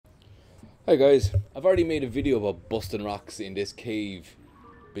Hi guys, I've already made a video about busting rocks in this cave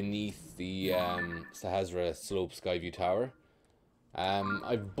beneath the Sahasra slope Skyview tower.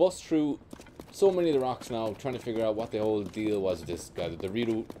 I've bust through so many of the rocks now, trying to figure out what the whole deal was with this guy. The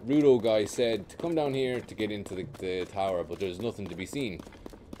Rudo guy said to come down here to get into the tower, but there's nothing to be seen.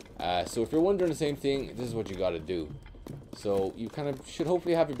 So if you're wondering the same thing, this is what you gotta do. So you kind of should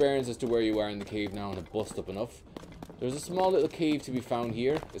hopefully have your bearings as to where you are in the cave now and have bust up enough. There's a small little cave to be found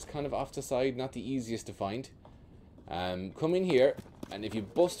here. It's kind of off the side, not the easiest to find. Come in here, and if you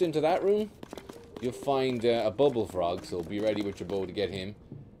bust into that room, you'll find a bubble frog, so be ready with your bow to get him.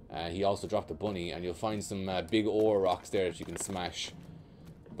 He also dropped a bunny, and you'll find some big ore rocks there that you can smash.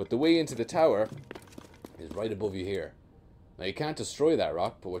 But the way into the tower is right above you here. Now you can't destroy that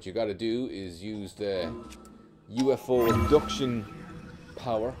rock, but what you got to do is use the UFO abduction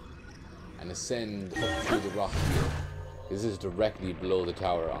power and ascend up through the rock here. This is directly below the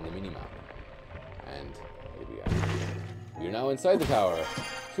tower on the minimap. And here we are. We're now inside the tower.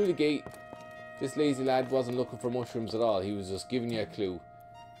 Through the gate. This lazy lad wasn't looking for mushrooms at all. He was just giving you a clue.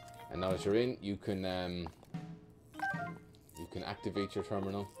 And now that you're in, you can activate your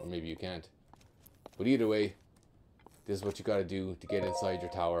terminal, or maybe you can't. But either way, this is what you gotta do to get inside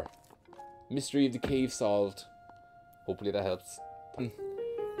your tower. Mystery of the cave solved. Hopefully that helps.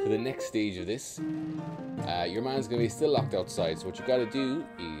 For the next stage of this, your man's going to be still locked outside, so what you got to do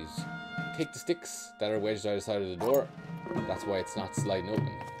is take the sticks that are wedged out of the side of the door. That's why it's not sliding open.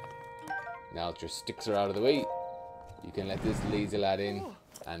 Now that your sticks are out of the way, you can let this lazy lad in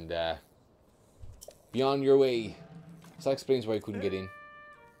and be on your way. So that explains why I couldn't get in.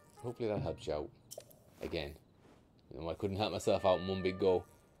 Hopefully that helps you out. Again, I couldn't help myself out in one big go.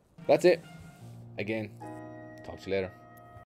 That's it. Again, talk to you later.